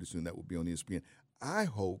starting pretty soon. That will be on ESPN. I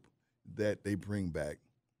hope that they bring back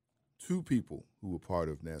two people who were part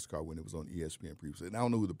of NASCAR when it was on ESPN previously. And I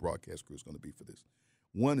don't know who the broadcast crew is going to be for this.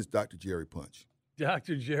 One is Dr. Jerry Punch.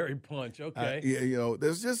 Dr. Jerry Punch, okay.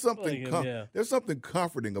 There's just something there's something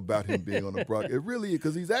comforting about him being on the broadcast. It really is,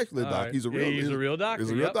 because he's actually a doctor. Right. He's a real doctor.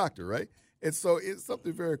 He's a real doctor, right? And so it's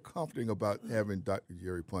something very comforting about having Dr.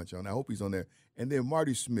 Jerry Punch on. I hope he's on there. And then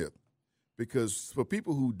Marty Smith, because for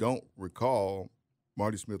people who don't recall,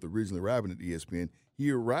 Marty Smith originally arriving at ESPN,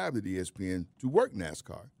 he arrived at ESPN to work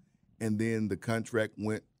NASCAR. And then the contract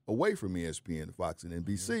went away from ESPN, Fox and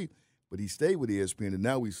NBC. But he stayed with ESPN, and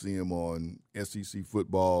now we see him on SEC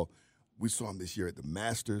football. We saw him this year at the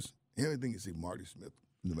Masters. Everything you see Marty Smith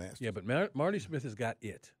in the Masters. Yeah, but Marty Smith has got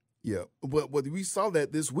it. Yeah, but we saw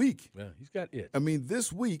that this week. Yeah, he's got it. I mean,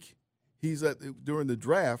 this week, during the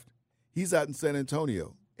draft, he's out in San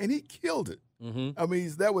Antonio, and he killed it. Mm-hmm. I mean,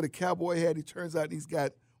 he's there with a cowboy hat. He turns out he's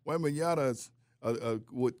got Wayman's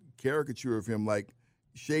what caricature of him, like,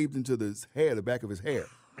 shaved into the back of his hair.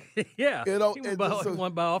 Yeah, he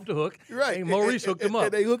went by off the hook. Right. And Maurice hooked him up.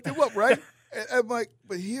 And they hooked him up, right? And I'm like,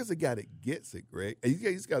 but here's a guy that gets it, Greg. And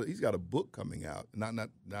he's got a book coming out. Not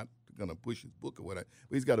going to push his book or whatever,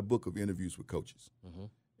 but he's got a book of interviews with coaches. Mm-hmm.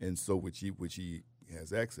 And so which he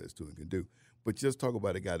has access to and can do. But just talk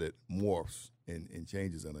about a guy that morphs and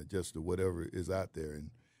changes and adjusts to whatever is out there. And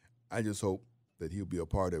I just hope that he'll be a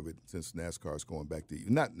part of it, since NASCAR is going back to,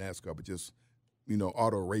 not NASCAR, but just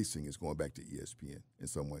auto racing is going back to ESPN in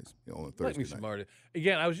some ways, on a Thursday night. Smarter.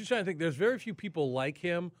 Again, I was just trying to think, there's very few people like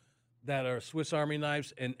him that are Swiss Army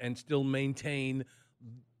knives and still maintain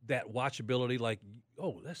that watchability, like,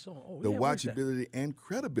 watchability and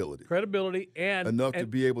credibility. Credibility and enough to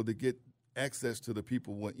be able to get access to the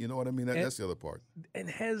people when, you know what I mean? That's the other part. And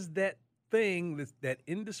has that thing, that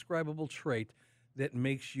indescribable trait that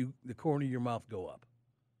makes the corner of your mouth go up.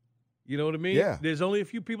 You know what I mean? Yeah. There's only a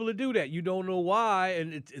few people that do that. You don't know why,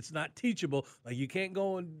 and it's not teachable. Like, you can't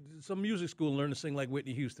go in some music school and learn to sing like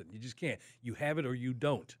Whitney Houston. You just can't. You have it or you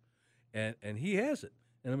don't. And he has it.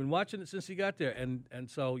 And I've been watching it since he got there. And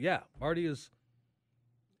so, yeah, Marty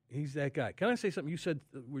he's that guy. Can I say something? You said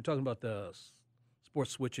we were talking about the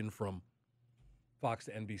sports switching from Fox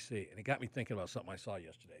to NBC, and it got me thinking about something I saw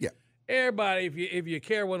yesterday. Yeah. Everybody, if you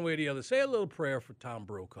care one way or the other, say a little prayer for Tom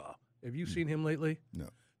Brokaw. Have you seen him lately? No.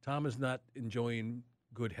 Tom is not enjoying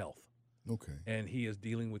good health. Okay. And he is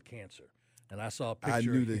dealing with cancer. And I saw a picture. I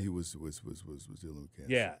knew that he was dealing with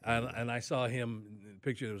cancer. Yeah, and I saw him in the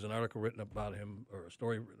picture. There was an article written about him, or a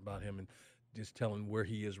story written about him, and just telling where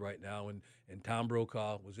he is right now. And Tom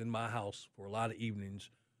Brokaw was in my house for a lot of evenings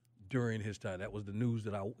during his time. That was the news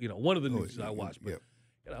that one of the news that I watched. But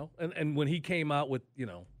and when he came out with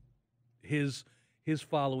his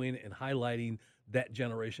following and highlighting that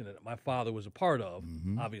generation that my father was a part of,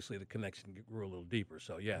 obviously the connection grew a little deeper.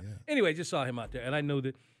 So, yeah. Anyway, just saw him out there. And I know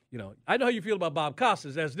that, I know how you feel about Bob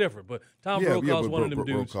Costas. That's different. But Tom Brokaw is one of them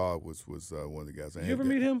dudes. Brokaw was one of the guys. Did you ever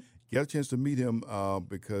meet him? Got a chance to meet him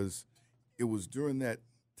because it was during that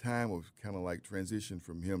time of kind of like transition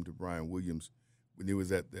from him to Brian Williams when he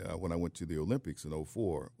was when I went to the Olympics in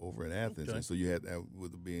 2004 over in Athens. Okay. And so you had,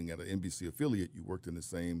 with being at an NBC affiliate, you worked in the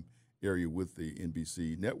same area with the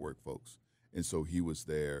NBC network folks. And so he was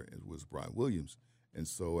there, and it was Brian Williams. And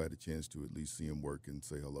so I had a chance to at least see him work and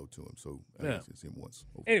say hello to him. So I got to see him once.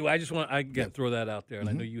 Anyway, I just want to throw that out there, and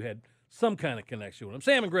I know you had some kind of connection with him.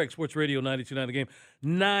 Sam and Greg, Sports Radio 92.9 The Game,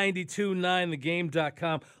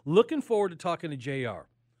 92.9thegame.com. Looking forward to talking to JR.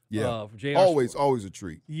 Yeah, always a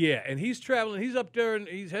treat. Yeah, and he's traveling. He's up there, and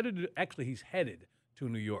he's headed to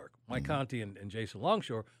New York. Mike Conti and Jason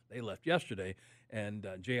Longshore, they left yesterday, and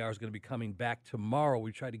JR is going to be coming back tomorrow.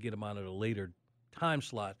 We tried to get him on at a later time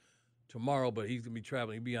slot tomorrow, but he's going to be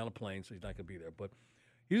traveling. He'll be on a plane, so he's not going to be there. But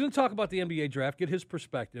he's going to talk about the NBA draft, get his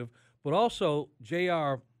perspective, but also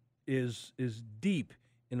JR is deep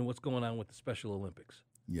in what's going on with the Special Olympics.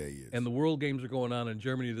 Yeah, he is. And the World Games are going on in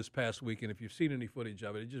Germany this past week, and if you've seen any footage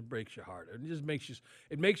of it, it just breaks your heart. It just makes you.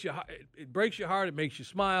 It breaks your heart. It makes you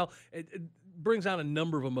smile. It brings out a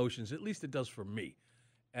number of emotions. At least it does for me.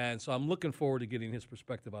 And so I'm looking forward to getting his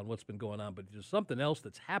perspective on what's been going on. But there's something else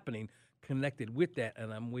that's happening connected with that,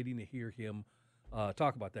 and I'm waiting to hear him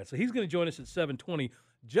talk about that. So he's going to join us at 7:20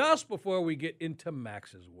 just before we get into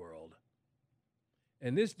Max's world.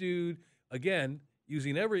 And this dude, again,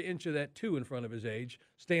 using every inch of that 2 in front of his age,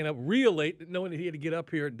 staying up real late, knowing that he had to get up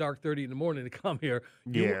here at dark 30 in the morning to come here.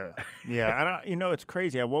 Yeah. It's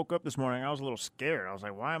crazy. I woke up this morning, I was a little scared. I was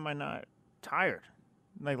like, why am I not tired?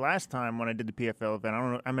 Like last time when I did the PFL event,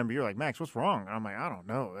 I remember you were like, Max, what's wrong? I'm like, I don't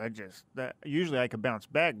know. Usually I could bounce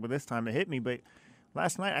back, but this time it hit me. But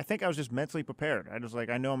last night, I think I was just mentally prepared. I was like,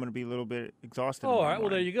 I know I'm going to be a little bit exhausted. Oh, all right. Well,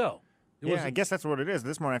 there you go. I guess that's what it is.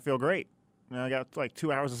 This morning I feel great. I got like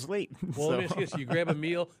 2 hours of sleep. Well, let me ask you this. You grab a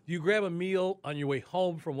meal. Do you grab a meal on your way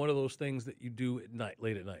home from one of those things that you do at night,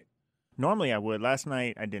 late at night? Normally I would. Last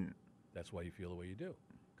night I didn't. That's why you feel the way you do,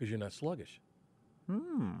 because you're not sluggish.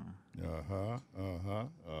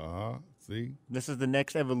 See? This is the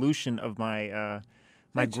next evolution of my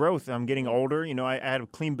my growth. I'm getting older. I had a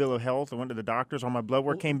clean bill of health. I went to the doctors. All my blood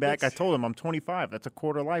work came back. I told them I'm 25. That's a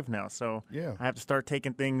quarter life now. So I have to start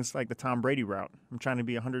taking things like the Tom Brady route. I'm trying to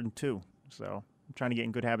be 102. So I'm trying to get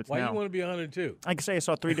in good habits now. Why do you want to be 102? I could say I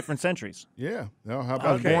saw 3 different centuries. Yeah. No, how about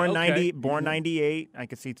I was born 90, born 98. I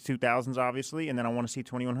could see 2000s, obviously, and then I want to see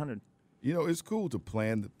 2100. It's cool to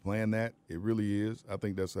plan that. It really is. I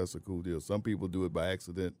think that's a cool deal. Some people do it by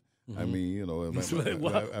accident. Mm-hmm. I mean,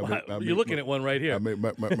 you're looking at one right here.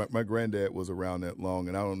 My granddad was around that long,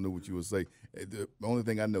 and I don't know what you would say. The only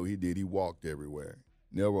thing I know he did, he walked everywhere.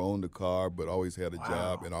 Never owned a car, but always had a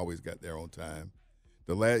job and always got there on time.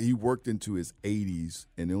 He worked into his 80s,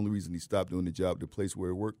 and the only reason he stopped doing the job, the place where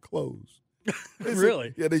he worked closed.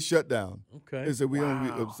 Really? Yeah, they shut down. Okay. They said,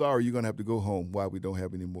 I'm sorry, you're going to have to go home. Why? We don't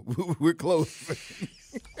have any more. We're closed.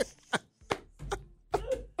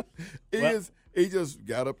 He just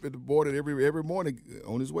got up in the morning every morning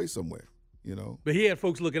on his way somewhere, But he had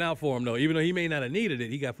folks looking out for him, though. Even though he may not have needed it,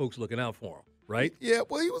 he got folks looking out for him, right? Yeah,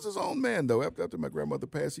 well, he was his own man, though. After my grandmother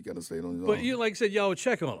passed, he kind of stayed on his own. But like I said, y'all would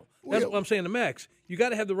check on him. That's what I'm saying to Max. You got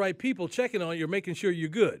to have the right people checking on you, making sure you're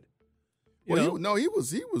good. He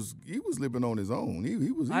was living on his own.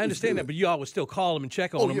 He was. I understand that, but y'all would still call him and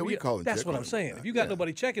check on him. Yeah, we call him. That's what I'm saying. If you got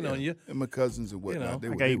nobody checking on you, and my cousins and whatnot,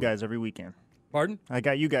 I got you guys every weekend. Pardon? I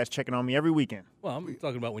got you guys checking on me every weekend. Well, I'm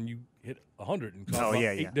talking about when you hit 100 and talk about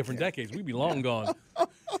 8 different decades. We'd be long gone.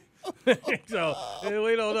 So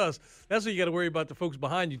wait on us. That's what you got to worry about, the folks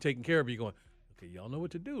behind you taking care of you. Going, okay, y'all know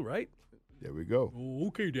what to do, right? There we go. Oh,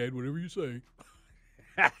 okay, Dad, whatever you say.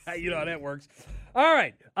 You know how that works. All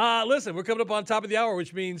right. Listen, we're coming up on top of the hour,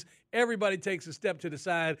 which means everybody takes a step to the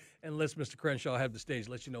side and lets Mr. Crenshaw have the stage,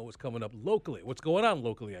 let you know what's coming up locally, what's going on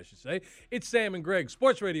locally, I should say. It's Sam and Greg,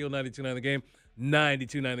 Sports Radio 92.9 The Game,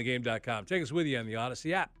 929thegame.com. Take us with you on the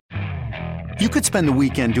Odyssey app. You could spend the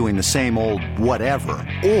weekend doing the same old whatever,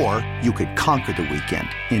 or you could conquer the weekend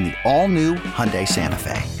in the all-new Hyundai Santa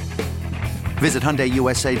Fe. Visit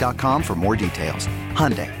HyundaiUSA.com for more details.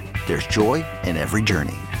 Hyundai, there's joy in every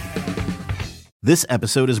journey. This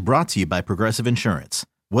episode is brought to you by Progressive Insurance.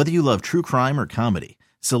 Whether you love true crime or comedy,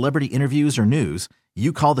 celebrity interviews or news,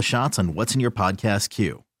 you call the shots on what's in your podcast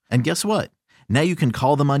queue. And guess what? Now you can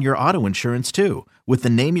call them on your auto insurance too with the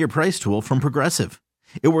Name Your Price tool from Progressive.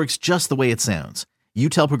 It works just the way it sounds. You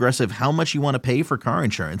tell Progressive how much you want to pay for car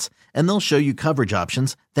insurance, and they'll show you coverage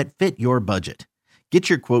options that fit your budget. Get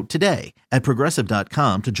your quote today at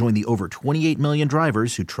Progressive.com to join the over 28 million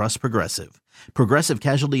drivers who trust Progressive. Progressive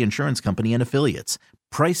Casualty Insurance Company and Affiliates.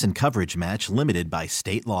 Price and coverage match limited by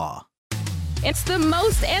state law. It's the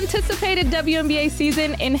most anticipated WNBA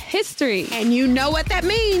season in history. And you know what that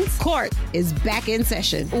means. Court is back in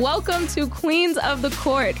session. Welcome to Queens of the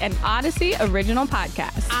Court, an Odyssey original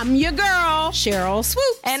podcast. I'm your girl, Cheryl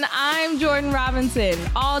Swoops. And I'm Jordan Robinson.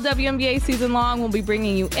 All WNBA season long, we'll be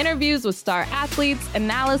bringing you interviews with star athletes,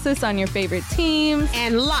 analysis on your favorite teams,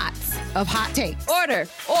 and lots of hot takes.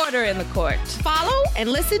 Order in the court. Follow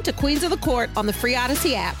and listen to Queens of the Court on the free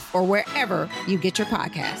Odyssey app or wherever you get your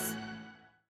podcasts.